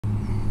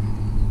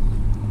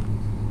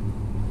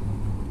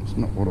It's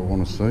not what I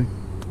want to see. I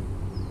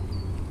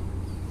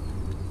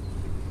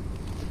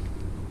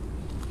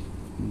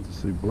want to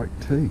see black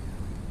tea.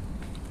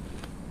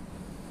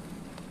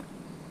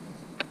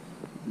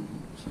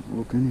 Let's have a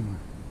look anyway.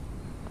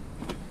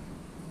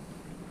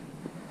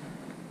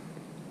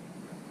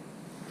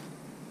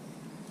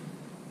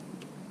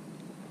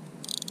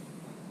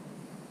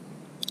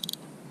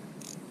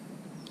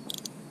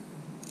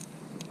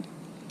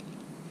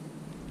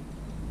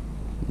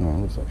 No, it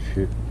looks like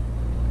shit.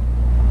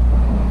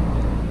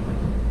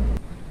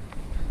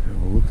 They're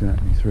all looking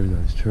at me through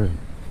those trees.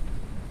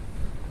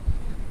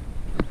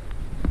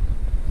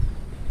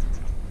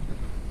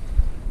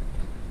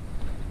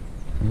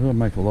 I've got to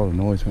make a lot of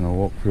noise when I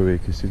walk through here,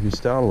 because if you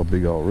startle a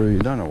big old roo, you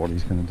don't know what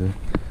he's going to do.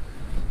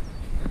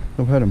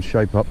 I've had him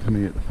shape up to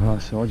me at the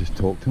past, so I just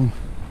talk to him.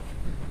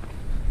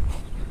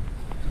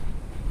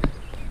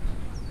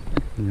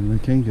 And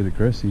they can get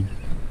aggressive.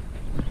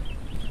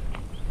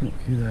 Look,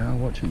 here they are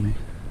watching me.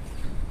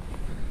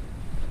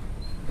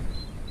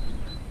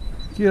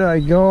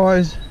 G'day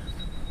guys.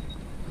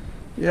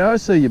 Yeah, I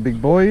see you, big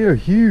boy. You're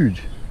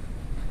huge.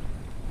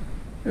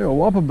 You're a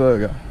whopper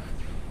burger.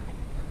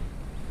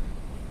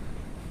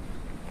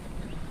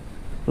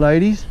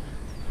 Ladies.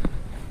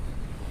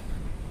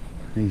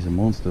 He's a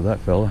monster, that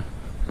fella.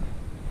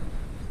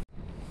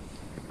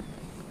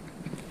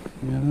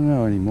 Yeah, I don't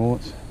know anymore.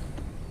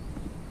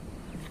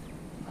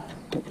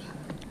 Oops.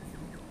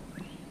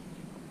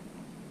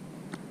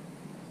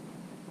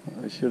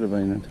 They should have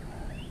been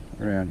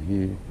around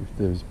here if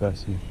there was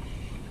bass here.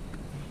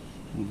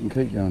 You can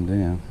keep going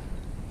down.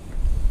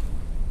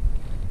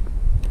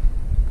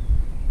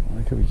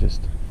 They could be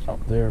just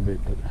up there a bit,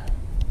 but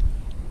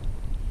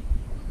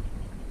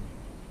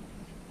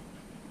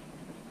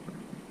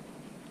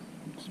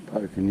just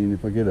poking in.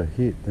 If I get a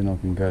hit, then I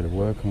can go to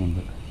work on them,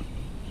 but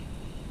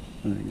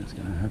I don't think that's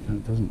going to happen.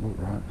 It doesn't look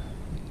right.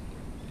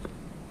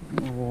 I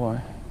don't know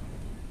why.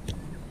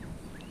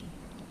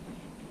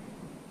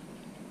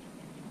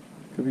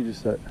 Could be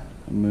just that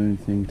moon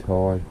thing,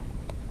 tide.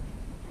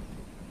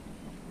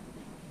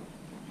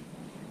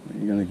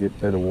 You're going to get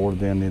better water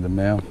down near the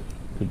mouth.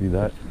 Could be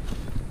that.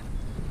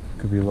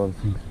 Could be a lot of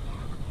things.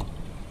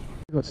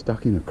 I got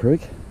stuck in a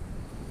creek.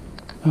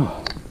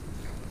 Oh,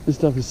 this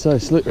stuff is so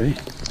slippery.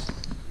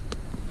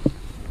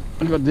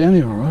 I got down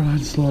here alright. I had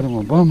to slide on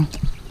my bum.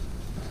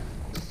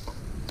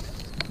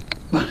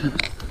 But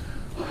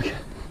I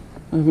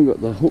haven't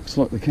got the hooks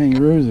like the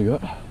kangaroos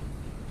have got.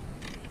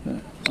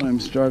 I'm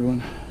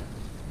struggling.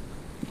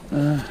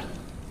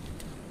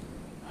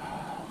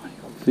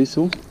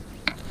 Thistle.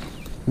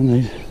 I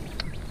need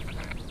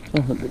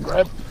something to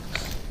grab.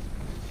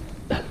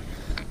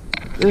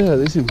 Yeah,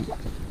 this is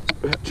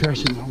without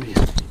trashing on me.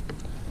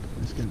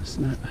 It's going to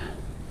snap.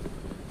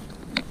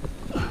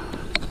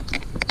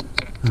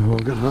 Oh,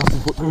 I've got half a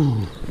foot.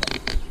 Oh.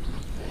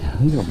 I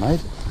think I've made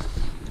it.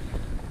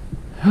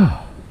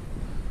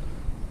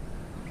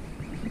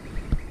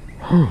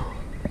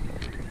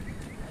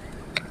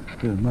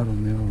 Bit of mud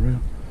on the old reel.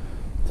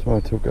 That's why I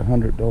took a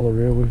 $100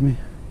 reel with me.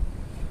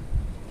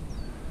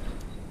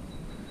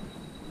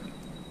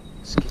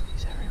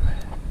 Skippies everywhere.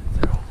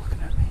 They're all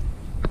looking at me.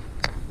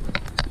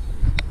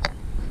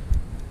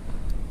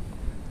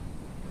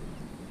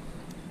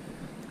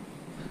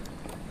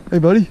 Hey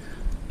buddy.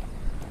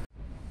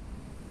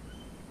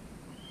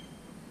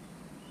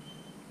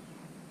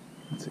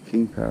 That's a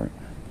king parrot.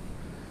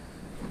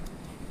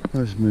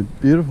 Most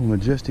beautiful,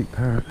 majestic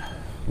parrot.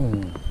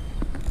 Oh.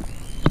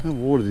 That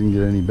water didn't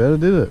get any better,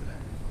 did it?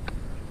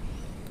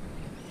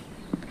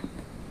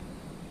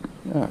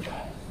 Yuck.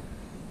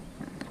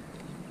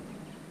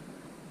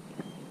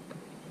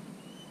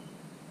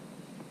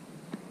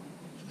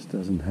 Just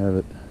doesn't have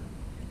it.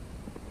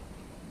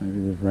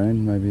 Maybe they've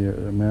ran, maybe at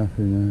the mouth,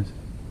 who knows.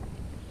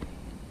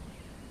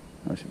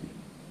 I should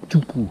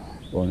be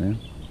by now.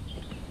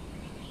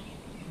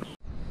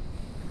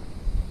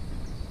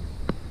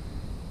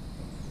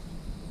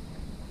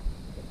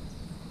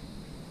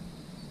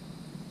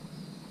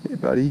 Yeah,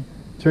 buddy,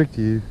 tricked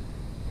you.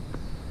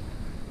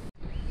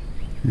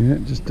 Yeah,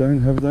 just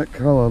don't have that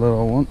colour that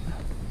I want.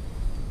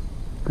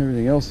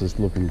 Everything else is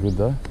looking good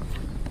though.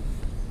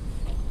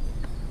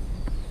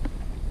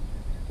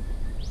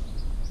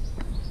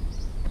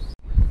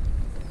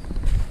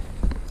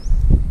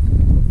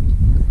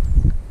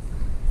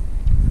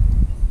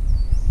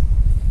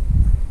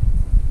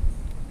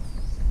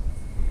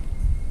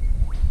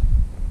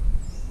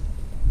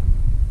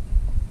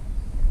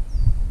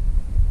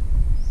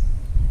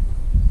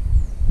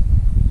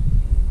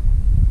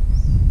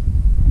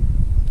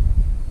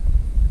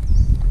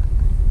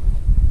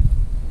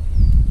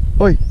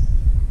 Oi!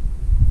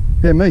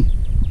 Yeah, me.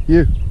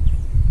 You.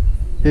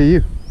 Yeah,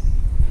 you.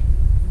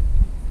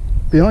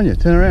 Behind you.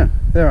 Turn around.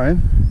 There I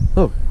am.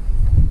 Look.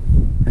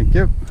 Thank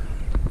you.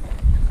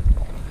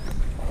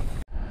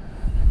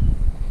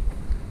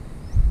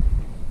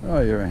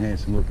 Oh, you're a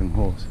handsome looking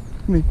horse.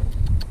 Come here.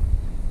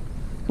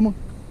 Come on.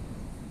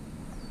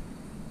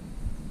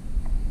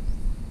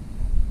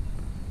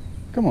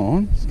 Come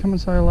on. Just come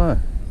and say hello.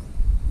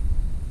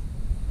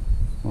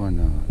 I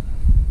know it.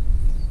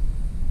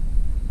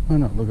 Why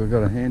not? Look, I've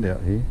got a hand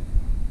out here.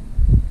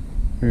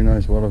 Who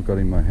knows what I've got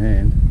in my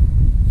hand.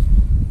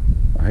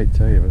 I hate to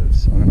tell you, but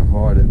I'm going to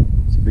hide it.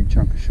 It's a big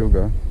chunk of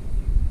sugar.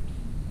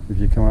 If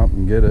you come up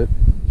and get it,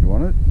 do you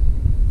want it?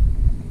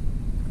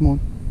 Come on.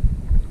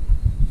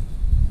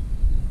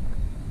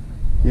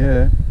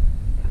 Yeah,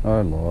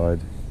 I lied.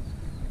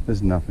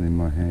 There's nothing in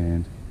my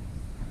hand.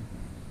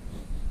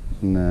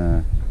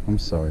 Nah, I'm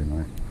sorry,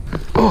 mate.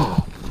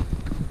 Oh,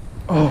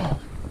 oh,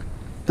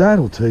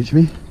 that'll teach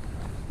me.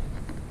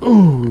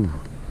 Ooh,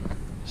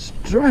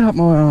 straight up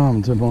my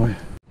arm to my...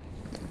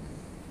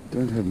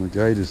 Don't have my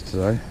gaiters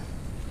today,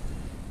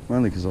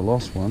 mainly because I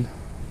lost one.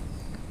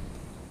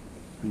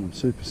 And I'm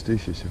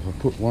superstitious. If I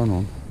put one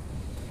on,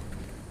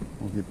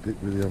 I'll get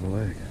bit with the other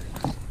leg.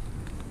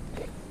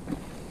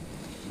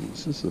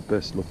 This is the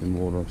best looking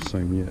water I've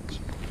seen yet.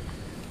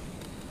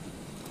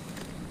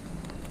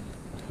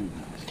 Who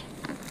knows?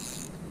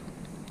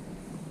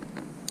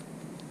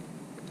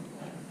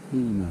 Who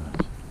knows?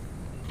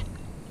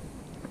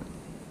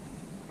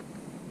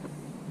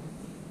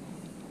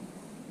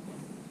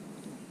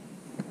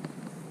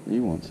 He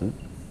wants it.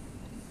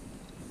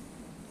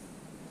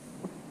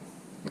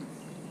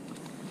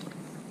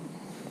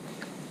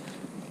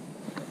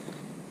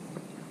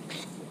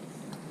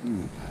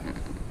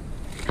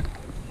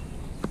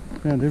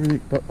 Found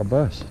everything but a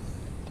bus.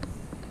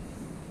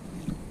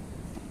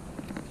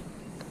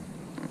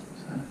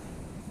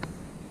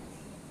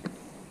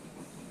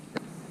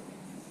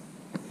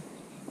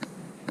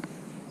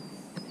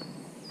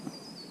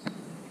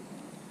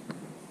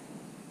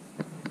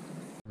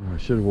 I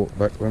should have walked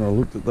back when I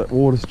looked at that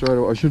water straight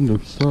away. I shouldn't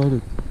have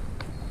started.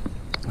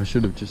 I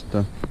should have just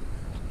got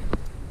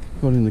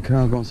in the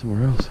car and gone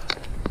somewhere else.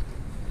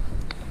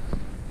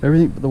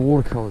 Everything but the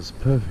watercolours is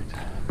perfect.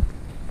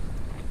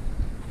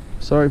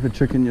 Sorry for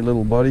tricking you,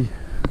 little buddy.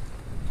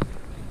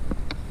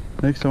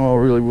 Next time I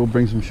really will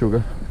bring some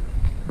sugar.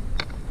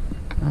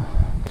 Oh.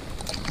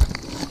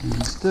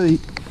 Steady.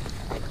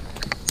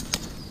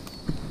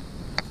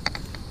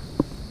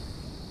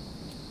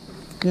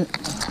 Yeah.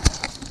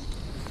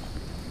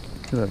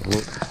 Let's have a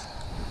look.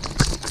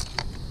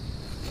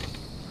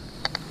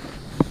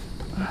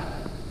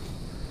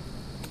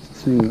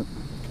 Seeing that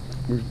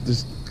with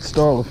this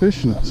style of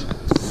fishing,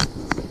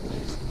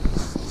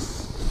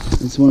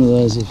 it's one of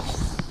those of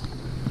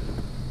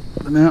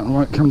the mountain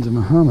won't come to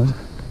Muhammad.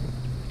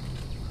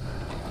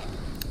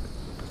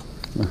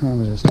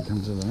 Muhammad has to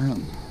come to the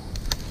mountain.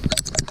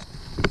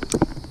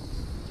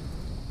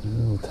 There's a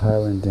little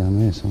tail end down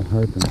there, so I'm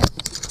hoping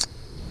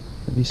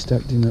that he's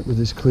stacked in it with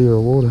this clearer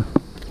water.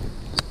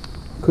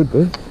 Could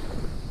be.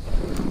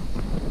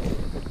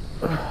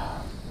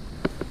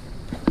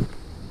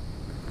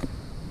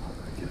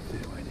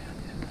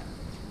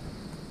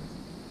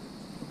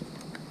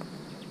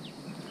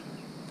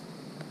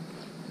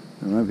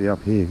 It won't be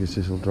up here because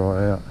this will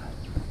dry out.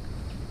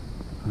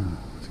 Oh,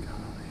 what's going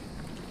on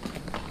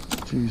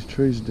here? Geez,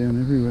 trees are down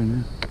everywhere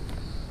now.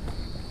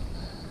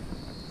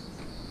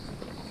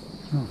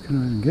 Oh, I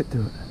can't even get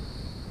to it.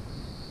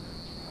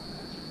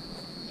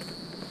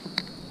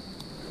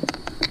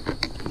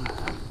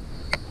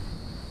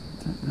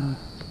 Don't know.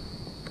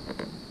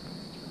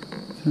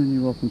 Turn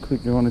you up and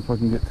click on if I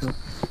can get to it.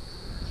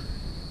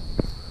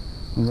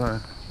 Although,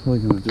 probably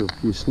going to do a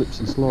few slips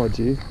and slides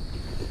here.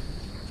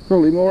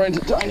 Probably more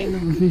entertaining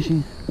than the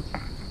fishing.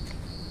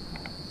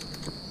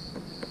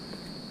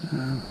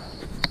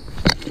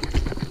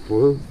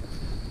 Whoa.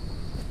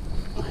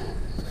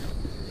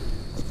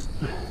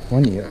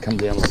 One you gotta come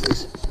down like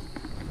this.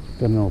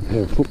 Got an old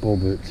pair of football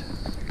boots.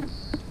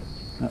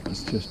 That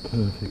was just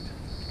perfect.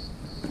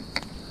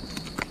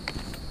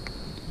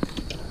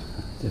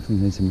 Definitely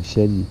needs a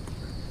machete.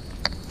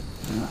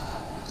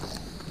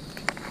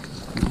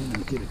 I'm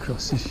gonna get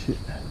across this shit.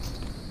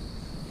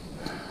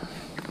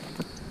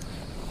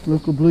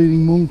 Look, a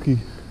bleeding monkey.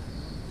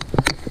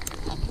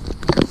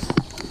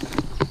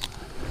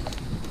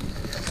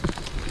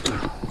 I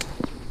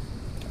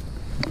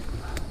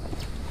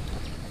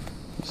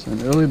was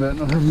saying earlier about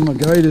not having my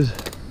gaiters.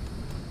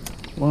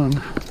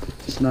 1,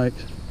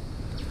 snakes.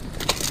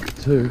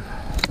 2,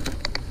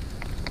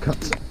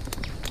 cuts.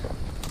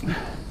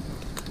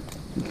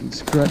 You can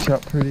scratch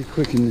up pretty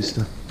quick in this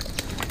stuff.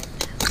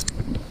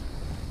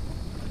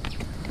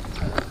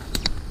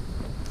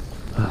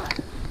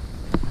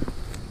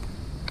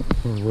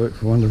 Work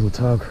for one little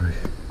tail creek.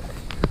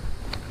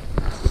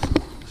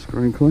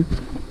 Screen clean.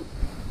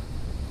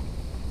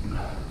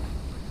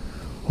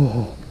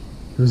 Oh,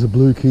 there's a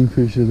blue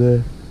kingfisher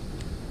there.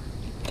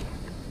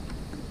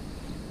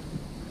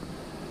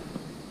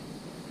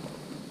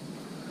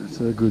 That's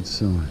a good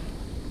sign.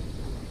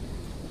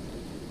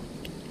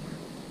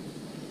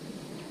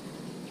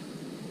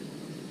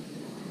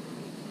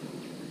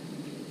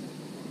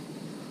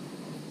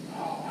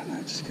 Oh, why didn't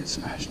I just get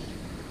smashed?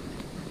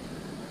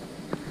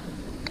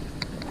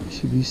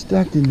 Should be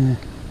stacked in there.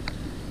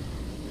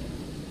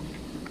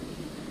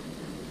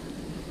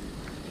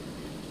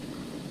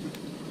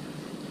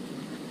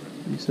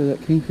 You see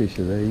that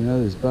kingfisher there, you know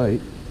there's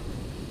bait.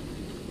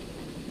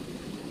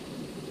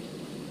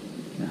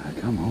 No,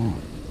 come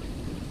on.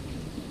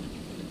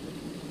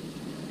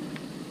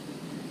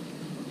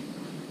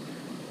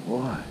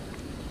 Why?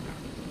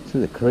 See,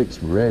 the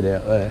creek's red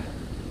out there.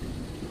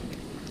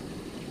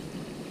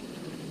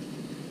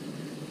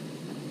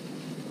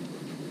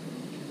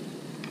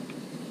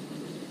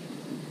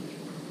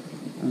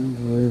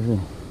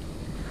 Unbelievable.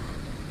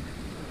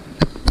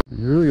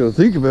 You really got to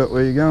think about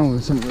where you're going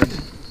with some of these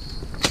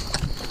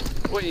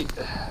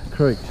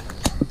creeks,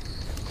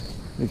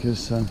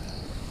 because the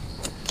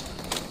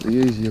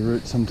easier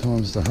route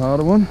sometimes is the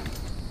harder one.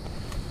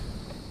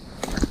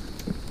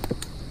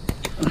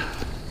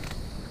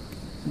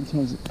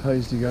 Sometimes it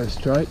pays to go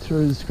straight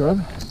through the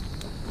scrub,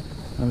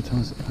 other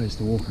times it pays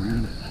to walk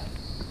around it.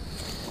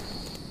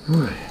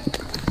 Whew.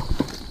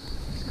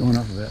 It's gone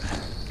up about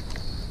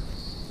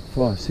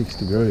 5-6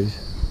 degrees.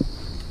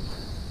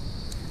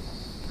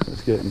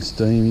 It's getting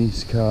steamy,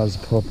 cars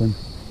are popping.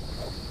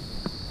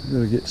 I've got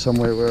to get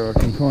somewhere where I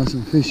can find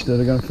some fish that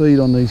are going to feed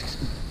on these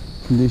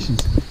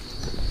conditions.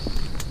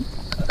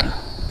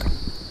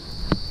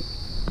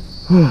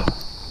 Got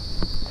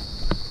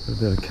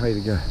about a K to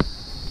go.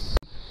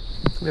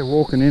 Yeah,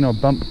 walking in I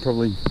bumped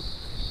probably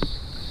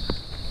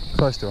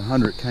close to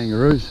 100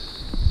 kangaroos.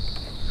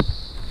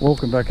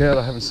 Walking back out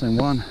I haven't seen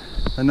one.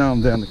 They know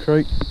I'm down the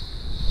creek,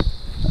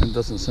 and it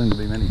doesn't seem to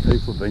be many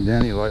people have been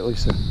down here lately,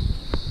 so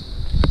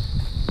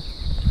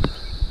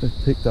they've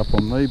picked up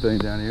on me being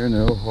down here and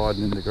they're all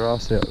hiding in the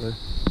grass out there.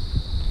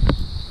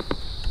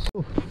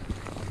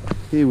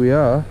 Here we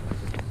are,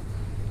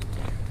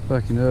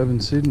 back in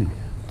urban Sydney.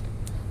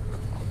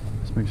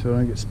 Just make sure I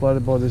don't get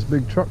splattered by this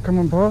big truck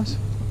coming past.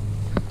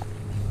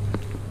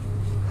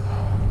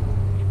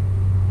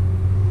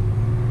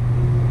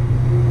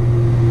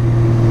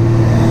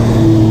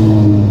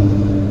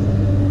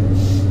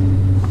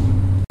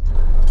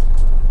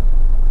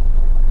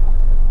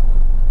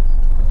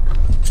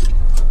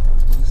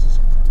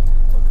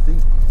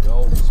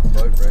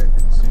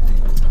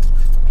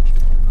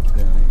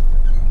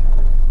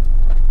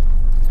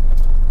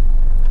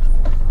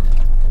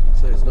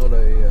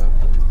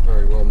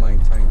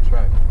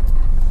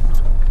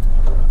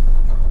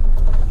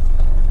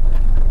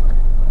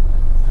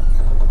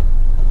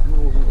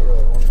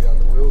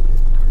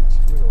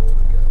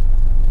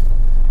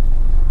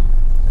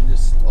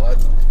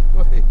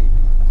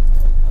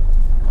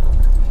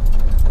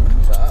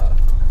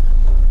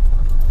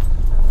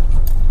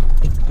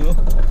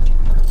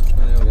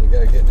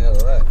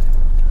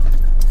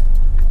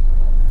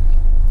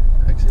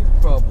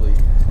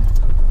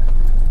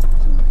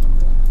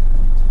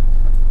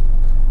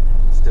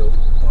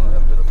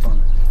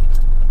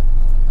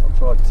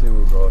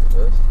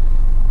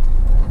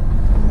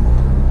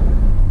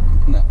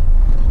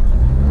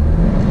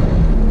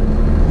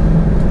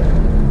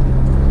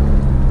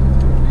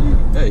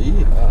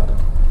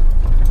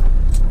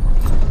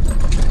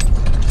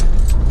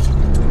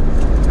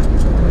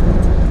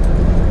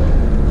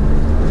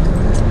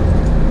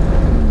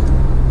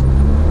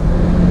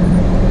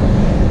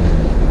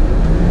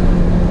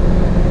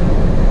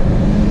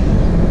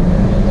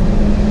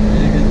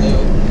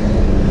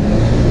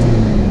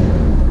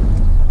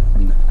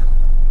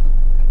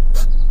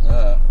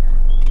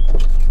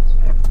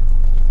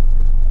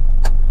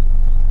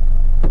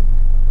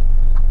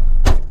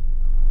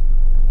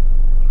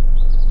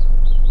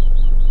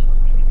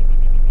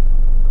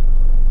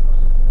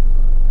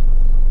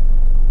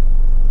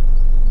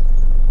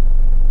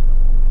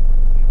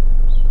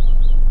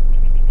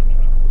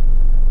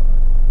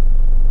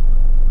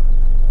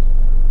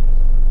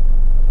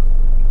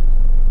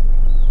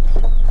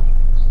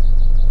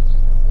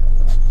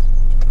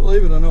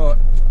 Believe it or not,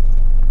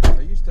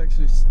 I used to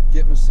actually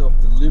get myself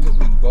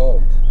deliberately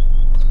bogged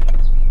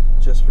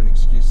just for an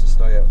excuse to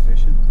stay out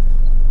fishing.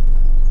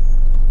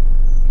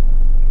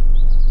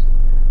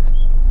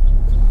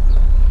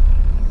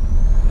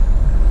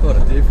 What a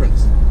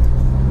difference.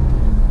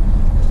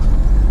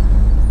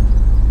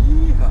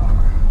 Yeehaw.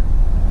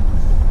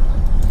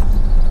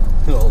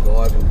 Old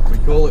Ivan, we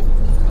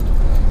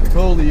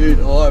call the ute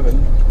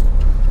Ivan,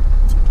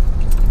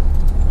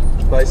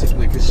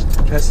 basically because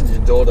the passenger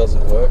door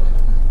doesn't work.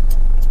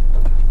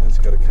 It's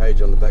got a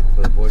cage on the back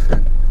for the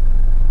boyfriend.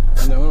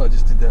 You know what, I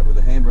just did that with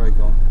the handbrake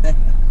on.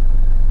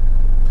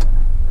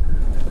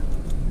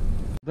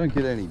 Don't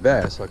get any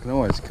bass, I can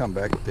always come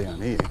back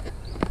down here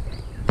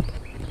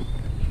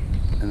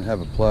and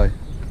have a play,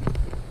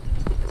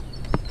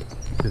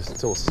 because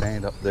it's all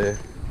sand up there.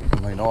 I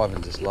mean,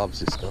 Ivan just loves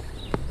this stuff.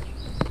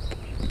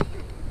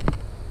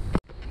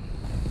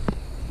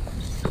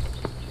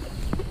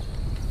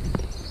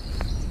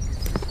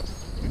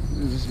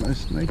 There's no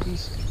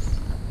snakies.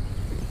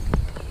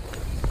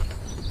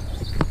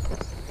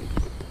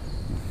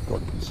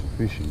 Got some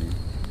fish in here.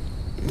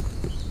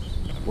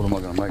 What am I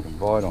going to make them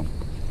bite on?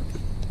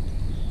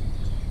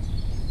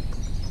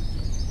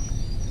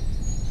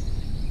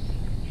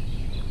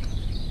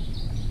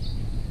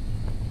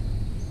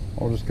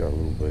 I'll just go a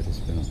little bit of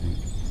spin, I think.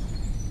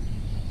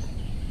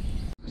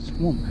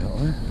 Swamp out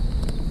there.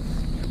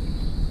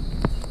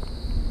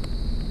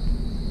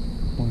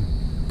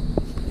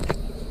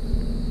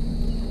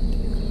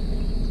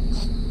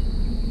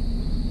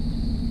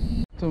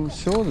 I was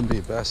sure there'd be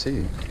a bass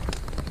here.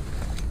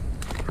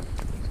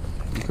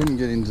 couldn't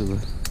get into the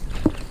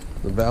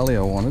valley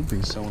I wanted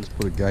because someone's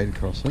put a gate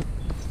across it.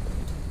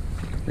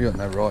 We got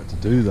no right to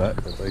do that,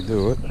 but they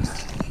do it.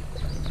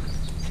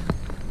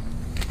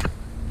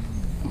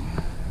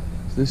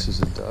 This is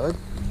a dud.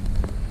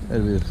 Had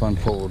a bit of fun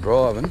four-wheel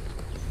driving.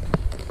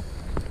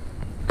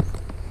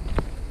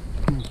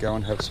 Go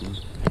and have some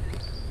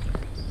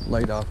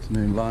late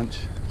afternoon lunch.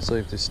 See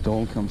if this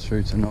storm comes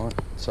through tonight,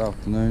 this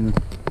afternoon,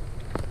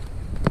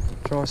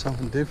 and try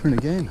something different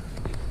again.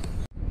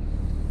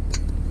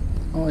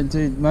 I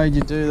made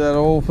you do that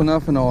all for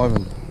nothing,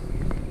 Ivan.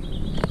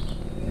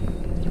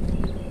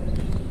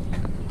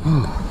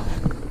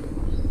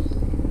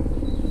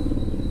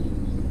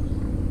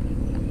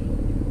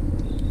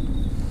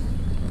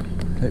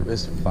 It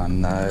was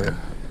fun though,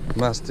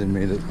 must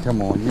admit it.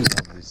 Come on, you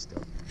love this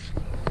stuff.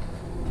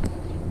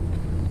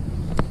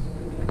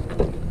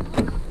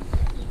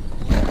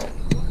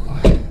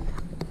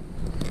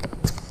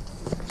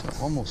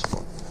 One more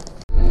spot.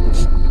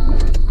 Let's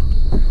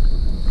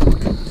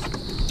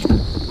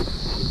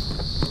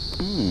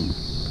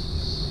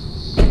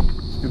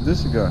give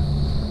this a go.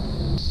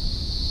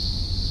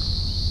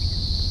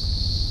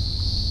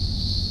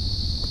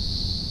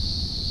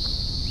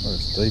 Oh,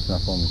 it's deep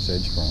enough on this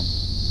edge for 'em.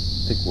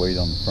 Thick weed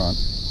on the front,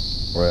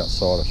 or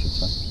outside I should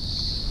say.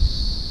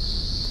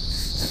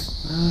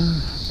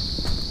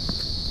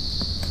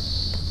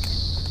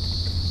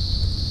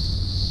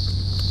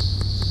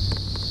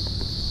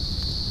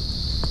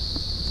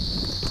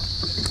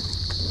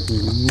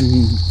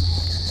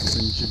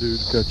 Things you do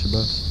to catch a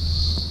bus.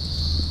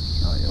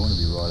 Oh yeah, I want to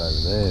be right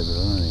over there, but I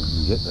don't think I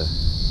can get there.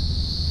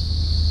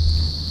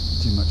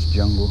 Too much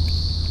jungle.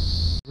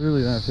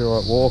 Really don't feel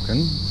like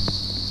walking.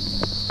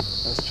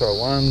 Let's try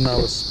one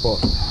other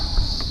spot.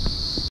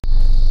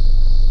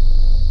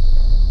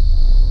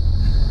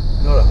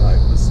 Not a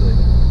hopeless thing.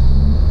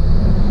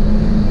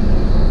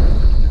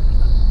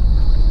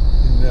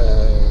 No.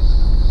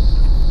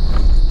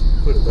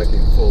 Put it back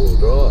in four-wheel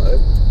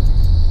drive.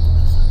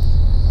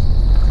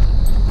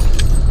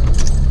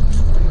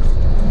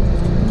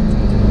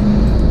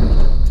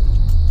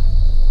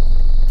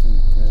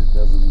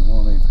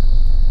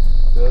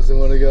 It doesn't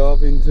want to go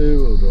up in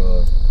two-wheel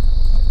drive.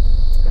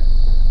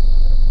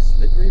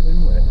 Slippery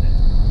when wet.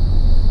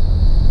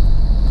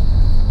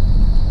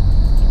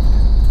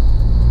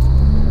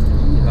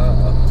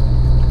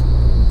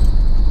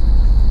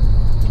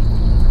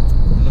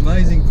 An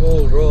amazing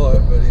four-wheel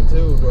drive, but in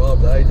two-wheel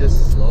drive they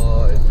just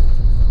slide.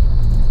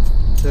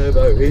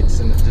 Turbo hits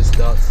and it just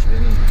starts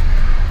spinning.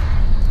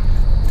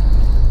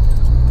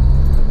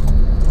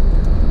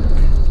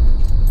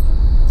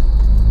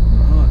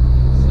 Alright,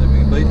 see if we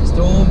can beat the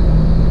storm.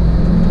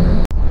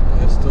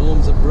 The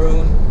storms are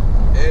brewing,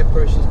 air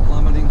pressure's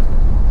plummeting. I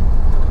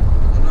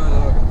know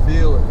that I can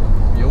feel it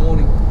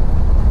yawning.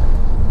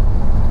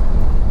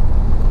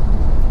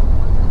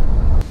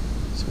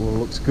 This water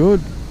looks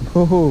good.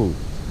 Oh,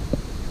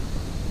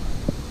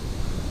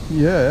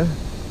 yeah.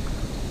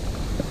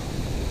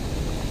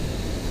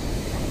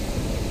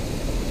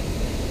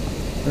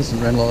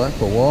 Hasn't ran like that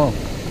for a while.